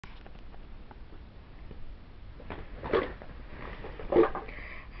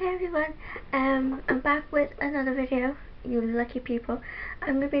Hey everyone, I'm back with another video, you lucky people.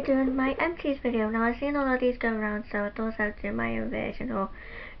 I'm going to be doing my Empties video. Now I've seen a lot of these go around, so I thought I'd do my own version, or,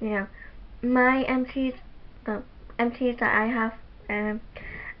 my Empties, the Empties that I have, and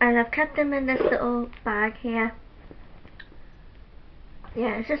I've kept them in this little bag here.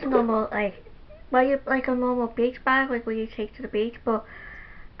 Yeah, it's just a normal, like a normal beach bag, like what you take to the beach, but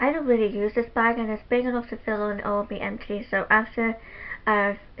I don't really use this bag, and it's big enough to fill in all my Empties. So after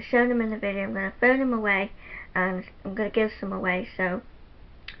I've shown them in the video, I'm going to throw them away, and I'm going to give some away. So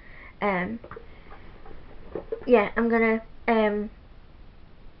yeah, I'm going to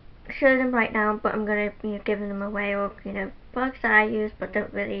show them right now, but I'm going to give them away, or products that I use but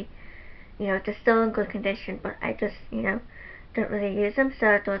don't really, they're still in good condition, but I just don't really use them.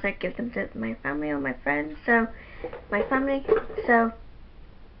 So I thought I'd give them to my family or my friends. So my family. So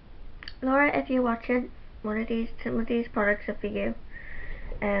Laura, if you're watching, some of these products are for you.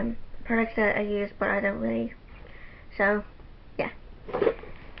 Products that I use but I don't really. So yeah. So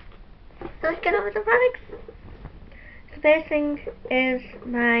let's get on with the products. The first thing is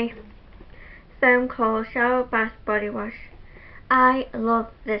my foam core shower bath body wash. I love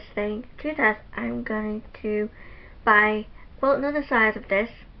this thing to death. I'm going to buy another size of this,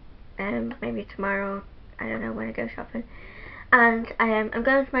 maybe tomorrow. I don't know when I go shopping. And I'm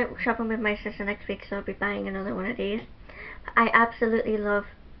going to my shopping with my sister next week, so I'll be buying another one of these. I absolutely love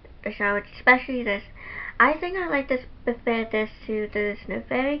the shower, especially this. I think I like this, prefer this to the Snow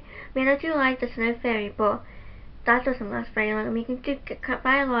Fairy. I mean, I do like the Snow Fairy, but that doesn't last very long. I mean, you can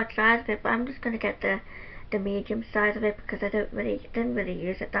buy a large size of it, but I'm just going to get the medium size of it because I didn't really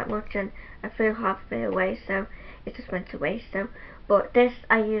use it that much, and I threw half of it away, so it just went to waste. So, but this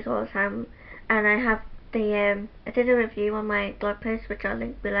I use all the time, and I have I did a review on my blog post, which I'll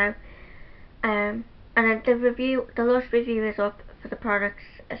link below, and the Lush review is up for the products,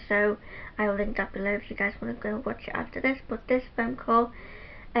 so I'll link that below if you guys want to go watch it after this. But this foam core,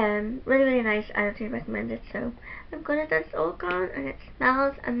 really nice. I do recommend it. So I'm gonna let this all gone, and it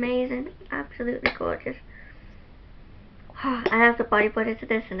smells amazing, absolutely gorgeous. I have the body butter to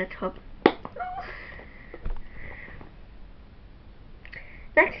this in the tub.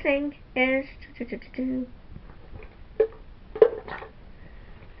 Next thing is,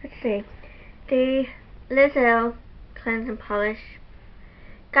 let's see, the earle cleansing polish.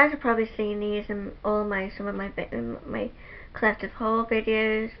 You guys have probably seen these in all some of my collective haul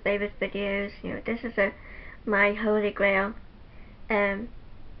videos, favorite videos. This is my holy grail cleanser,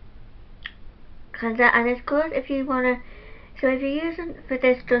 and it's good if you wanna. So if you're using for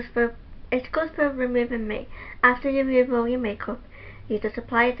this, it's good for removing after you remove all your makeup. You just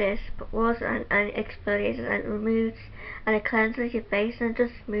apply this water and exfoliates it, and it removes and it cleanses your face, and it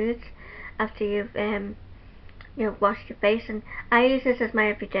just smooths after you've washed your face. And I use this as my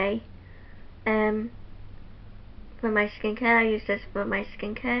everyday for my skincare. I use this for my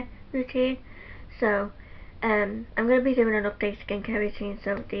skincare routine. So I'm going to be doing an update skincare routine,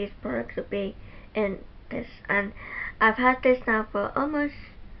 so these products will be in this, and I've had this now for almost,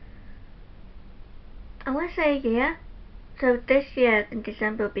 I want to say, a year. So this year in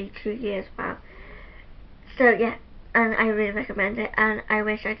December will be 2 years. Wow. So yeah, and I really recommend it, and I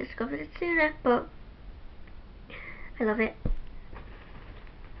wish I discovered it sooner, but I love it.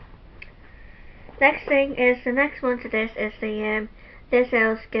 Next thing is, the next one to this is the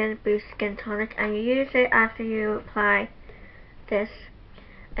earle Skin Boost Skin Tonic, and you use it after you apply this,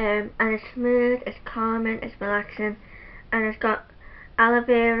 and it's smooth, it's calming, it's relaxing, and it's got aloe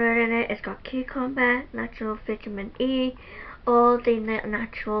vera in it, it's got cucumber, natural vitamin E, all the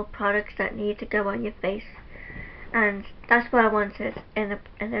natural products that need to go on your face, and that's what I wanted in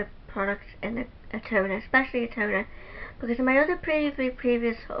the products, in a toner, especially a toner, because in my other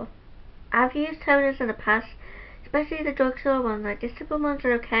previous haul, I've used toners in the past, especially the drugstore ones. Like the simple ones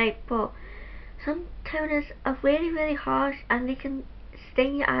are okay, but some toners are really harsh, and they can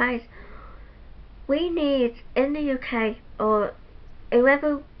sting your eyes. We need, in the UK, or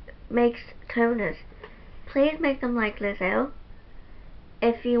whoever makes toners, please make them like earle.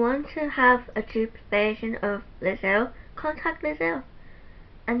 If you want to have a dupe version of earle, contact earle,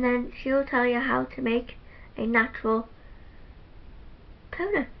 and then she'll tell you how to make a natural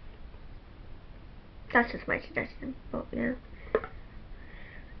toner. That's just my suggestion, but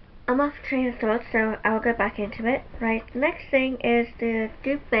I'm off train of thought, so I'll go back into it. Right, the next thing is the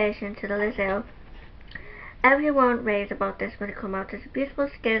dupe version to the earle. Everyone raves about this when it comes out. It's a beautiful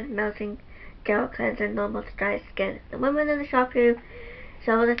skin melting gel cleanser, normal to dry skin. The woman in the shop who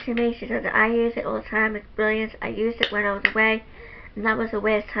sold it to me, she said that I use it all the time. It's brilliant. I used it when I was away, and that was the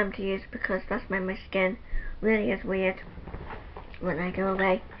worst time to use it because that's when my skin really is weird. when I go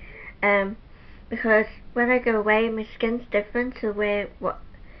away. Because when I go away, my skin's different to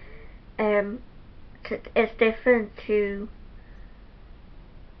it's different to,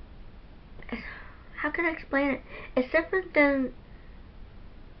 how can I explain it? It's different than,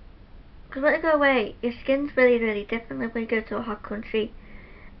 because when I go away, your skin's really, really different. Like when you go to a hot country.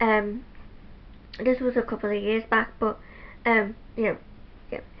 This was a couple of years back, but you know,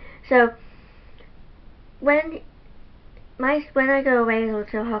 yeah. So when I go away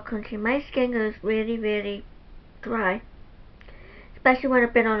to a hot country, my skin goes really, really dry, especially when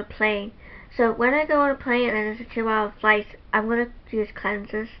I've been on a plane. So when I go on a plane and it's a 2-hour flight, I'm gonna use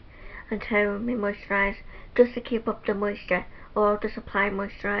cleansers and tone my moisturize just to keep up the moisture, or just apply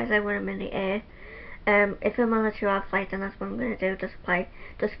moisturizer when I'm in the air. If I'm on a 2-hour flight, then that's what I'm gonna do, just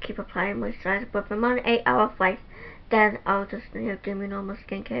keep applying moisturizer. But if I'm on an 8-hour flight, then I'll just do my normal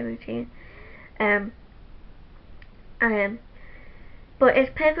skincare routine. But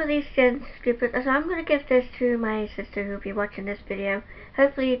it's perfectly skin stupid. So I'm gonna give this to my sister who'll be watching this video.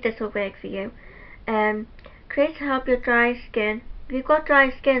 Hopefully this will work for you. Create to help your dry skin. You've got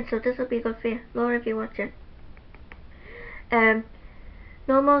dry skin, so this will be good for you. Laura, if you're watching.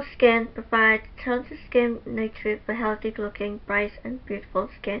 Normal skin provides tones of skin nutrient for healthy looking, bright and beautiful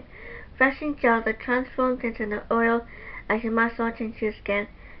skin. Refreshing gel that transforms into an oil as you massage into your skin,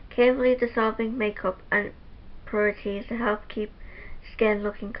 carefully dissolving makeup and impurities to help keep skin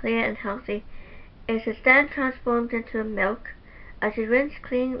looking clear and healthy. It is then transformed into a milk as you rinse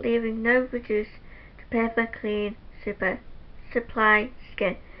clean, leaving no reduce to perfect clean supply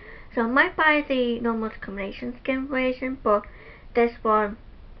skin. So I might buy the normal combination skin version, but this one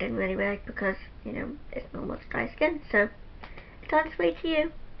didn't really work because it's normal dry skin, so it's on its way to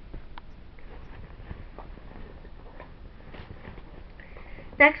you.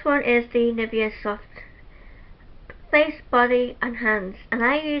 Next one is the NIVEA Soft Face, Body and Hands, and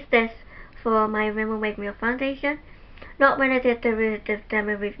I use this for my Rimmel Make Me Up foundation. Not when I did the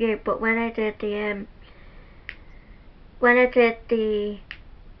demo review, but when I did the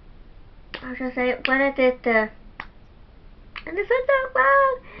and this is so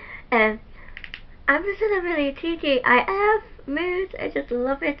well. I'm just in a really TGIF mood. I just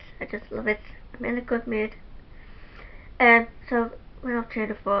love it. I'm in a good mood. So we're not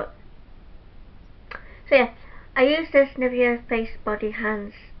train of thought. So yeah, I use this NIVEA Face, Body,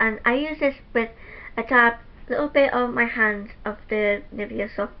 Hands, and I use this with a little bit on my hands of the NIVEA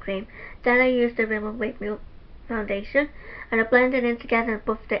Soft Cream. Then I use the Rimmel Make Me Up foundation, and I blend it in together and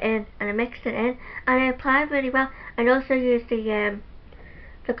buffed it in, and I mixed it in, and I applied really well. And also use the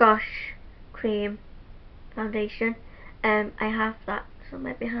Gosh Cream foundation. I have that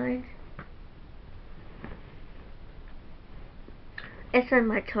somewhere behind. It's in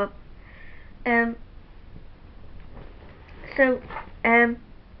my tub. I'm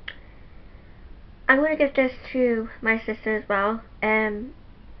gonna give this to my sister as well.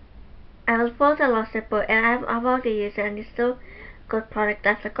 I thought I lost it, but I've already used it, and it's still good product.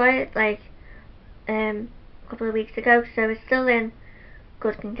 I got it like a couple of weeks ago, so it's still in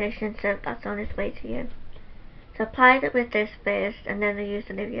good condition. So that's on its way to you. So I applied it with this first, and then I used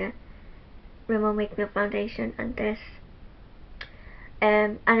the NIVEA Rimmel Make Me Up foundation and this,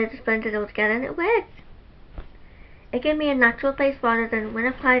 and I just blended it all together, and it worked. It gave me a natural base rather than when I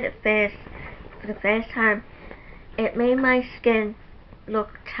applied it first for the first time. It made my skin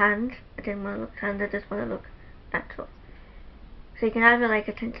look tanned. I didn't want to look tanned, I just want to look natural. So you can have like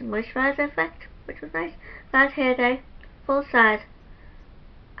a tinted moisturizer effect, which was nice. Bad Hair Day, full size.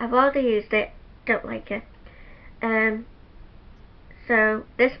 I've already used it, don't like it. So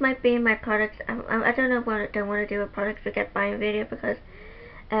this might be my product. I don't know what I don't want to do a product forget buying video, because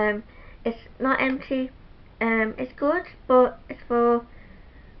it's not empty. It's good, but it's for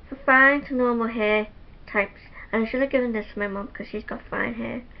fine to normal hair types. And I should have given this to my mum because she's got fine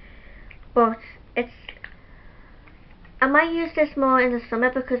hair. But I might use this more in the summer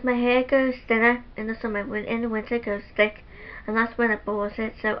because my hair goes thinner in the summer. When in the winter it goes thick, and that's when it bores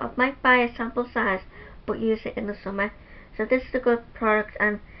it. So I might buy a sample size, but use it in the summer. So this is a good product,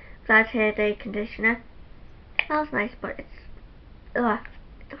 and Bad Hair Day conditioner. It smells nice, but it's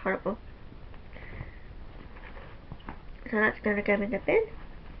horrible. So that's gonna go in the bin.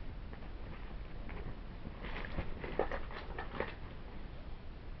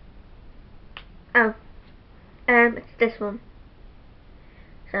 Oh, it's this one.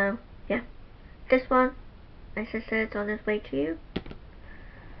 So yeah, this one, my sister, it's on its way to you.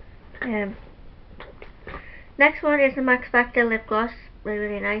 Next one is the Max Factor lip gloss,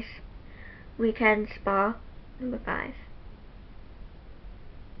 really nice. Weekend Spa, number 5.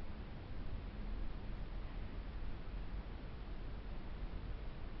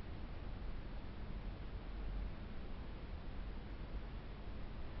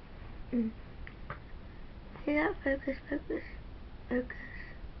 See that? Focus, focus, focus.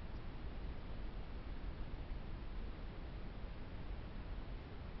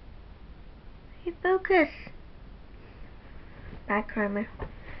 Hey, focus. Bad primer.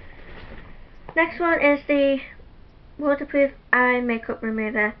 Next one is the waterproof eye makeup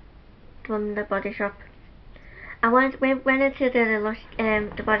remover from the Body Shop. I went into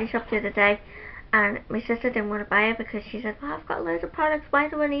the Body Shop the other day, and my sister didn't want to buy it because she said, well, I've got loads of products, why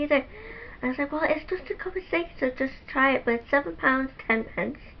do I need it? And I was like, well, it's just a cup of steak, so just try it. But it's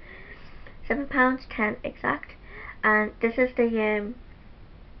 £7.10. £7.10 exact. And this is the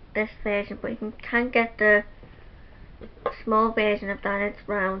this version, but you can get the small version of that. It's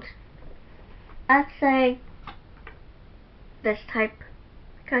round. I'd say this type.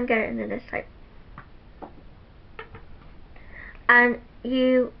 You can get it in this type. And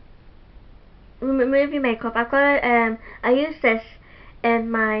you remove your makeup. I've got a, I use this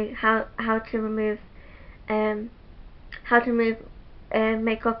in my how to remove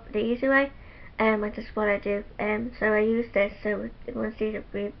makeup the easy way. Which is what I do. So I use this. So if you want to see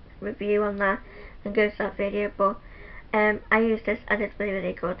the review on that, then go to that video. But I use this and it's really,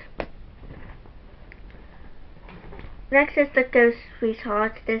 really good. Next is the Ghost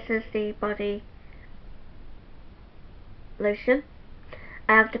Sweetheart. This is the body lotion.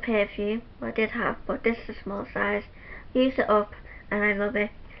 I have the perfume. Well, I did have, but this is a small size. Use it up and I love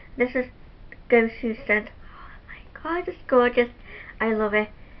it. This is Ghost Who Scent. Oh my god, it's gorgeous. I love it.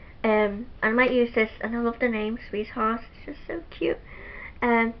 I might use this, and I love the name Sweetheart. It's just so cute.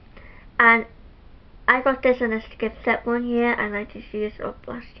 And I got this in a gift set one year, and I just used it up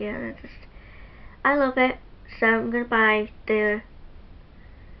last year, and I love it. So I'm gonna buy the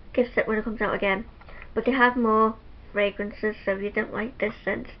gift set when it comes out again. But they have more fragrances, so if you don't like this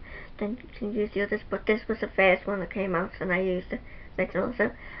scent, then you can use the others. But this was the first one that came out, and I used the original.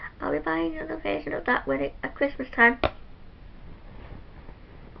 So I'll be buying another version of that when at Christmas time.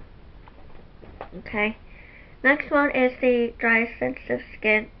 Okay, next one is the Dry Sensitive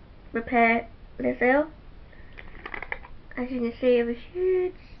Skin Repair earle. As you can see, it was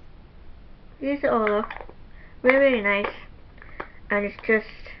huge. Use it all up. Really, really nice, and it's just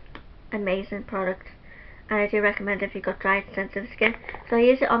amazing product. And I do recommend if you've got dry sensitive skin. So I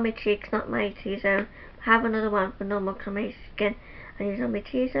use it on my cheeks, not my T-zone. I have another one for normal on my skin. I use it on my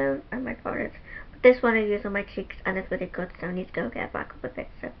T-zone and my forehead. But this one I use on my cheeks, and it's really good. So I need to go get back up a bit.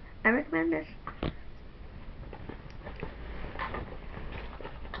 So I recommend this.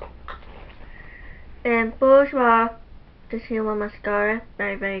 Bourjois Concealer Mascara,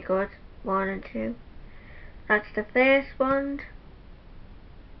 very, very good. 1 and 2. That's the first one.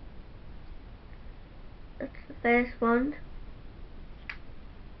 That's the first one.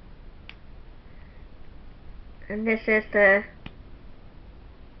 And this is the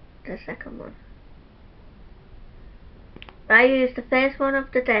second one. I use the first one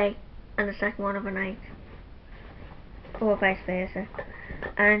of the day and the second one of the night, or vice versa.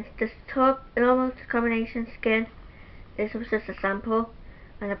 And this top normal combination skin, this was just a sample,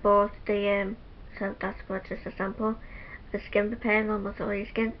 and I bought the so that's what, just a sample. The skin repair normal oily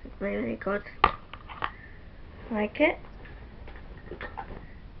skin, it's really, really good. Like it.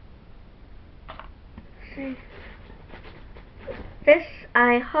 See. This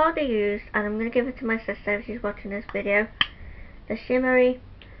I hardly use, and I'm going to give it to my sister if she's watching this video. The shimmery,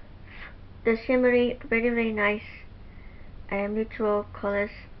 really, really nice neutral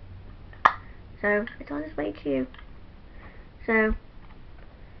colours. So it's on its way to you. So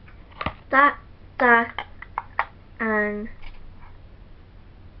that, and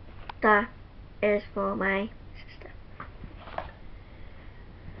that is for my sister.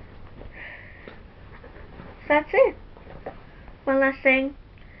 So that's it. One last thing.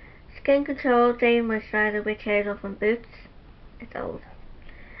 Skin Control Day Moisturizer Witch Hazel from Boots. It's old.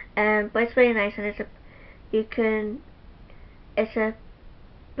 But it's really nice, and it's a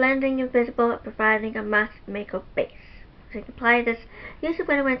blending invisible, providing a matte makeup base. So you can apply this. I used it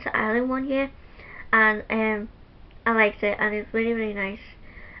when I went to Ireland one year, and I liked it, and it's really, really nice.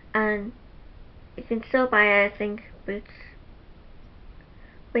 And you can still buy it, I think, Boots.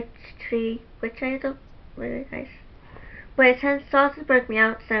 Witch Hazel, really nice. But it started to break me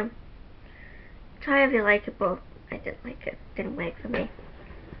out, so try if you like it, but I didn't like it. Didn't work for me.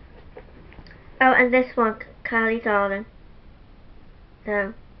 Oh, and this one, Kylie Darling.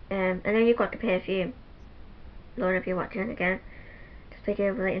 So, I know you got the perfume. Lord, if you're watching again, this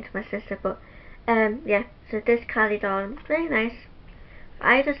video relating to my sister, but yeah. So this Kylie Darling, really nice.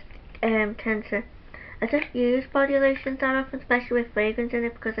 I just I don't use body lotions that often, especially with fragrance in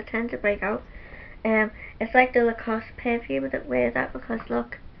it, because I tend to break out. It's like the Lacoste perfume. I don't wear that because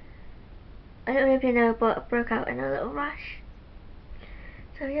look, I don't know if you know, but I broke out in a little rash.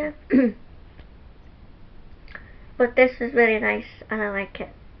 So yeah. But this is really nice and I like it.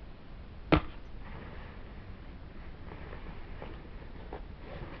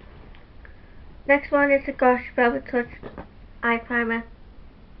 Next one is the Gosh Velvet Touch Eye Primer.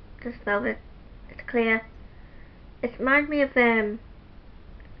 Just velvet. It's clear. It reminds me of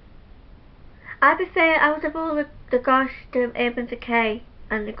I prefer, out of all the Gosh, the Urban Decay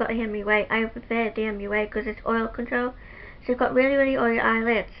and the Got the MUA, I prefer the MUA because it's oil control. So if you've got really oily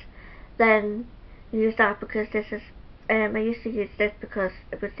eyelids, then use that, because this is, I used to use this because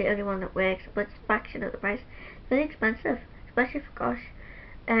it was the only one that works, but it's a fraction of the price. It's really expensive, especially for Gosh.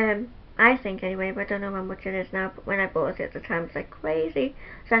 I think anyway, but I don't know how much it is now, but when I bought it at the time it was like crazy,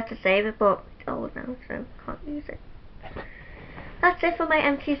 so I had to save it, but it's old now, so I can't use it. That's it for my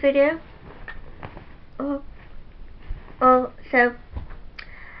Empties video. So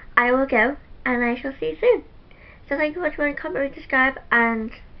I will go, and I shall see you soon. So thank you for watching, comment, rate, subscribe,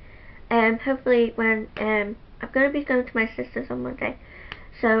 and hopefully when I'm going to be going to my sister's on Monday,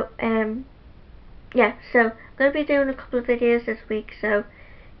 so yeah, so I'm going to be doing a couple of videos this week, so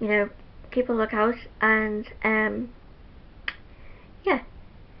you know, keep a lookout, and yeah,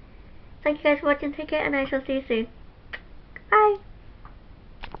 thank you guys for watching, take care, and I shall see you soon. Bye.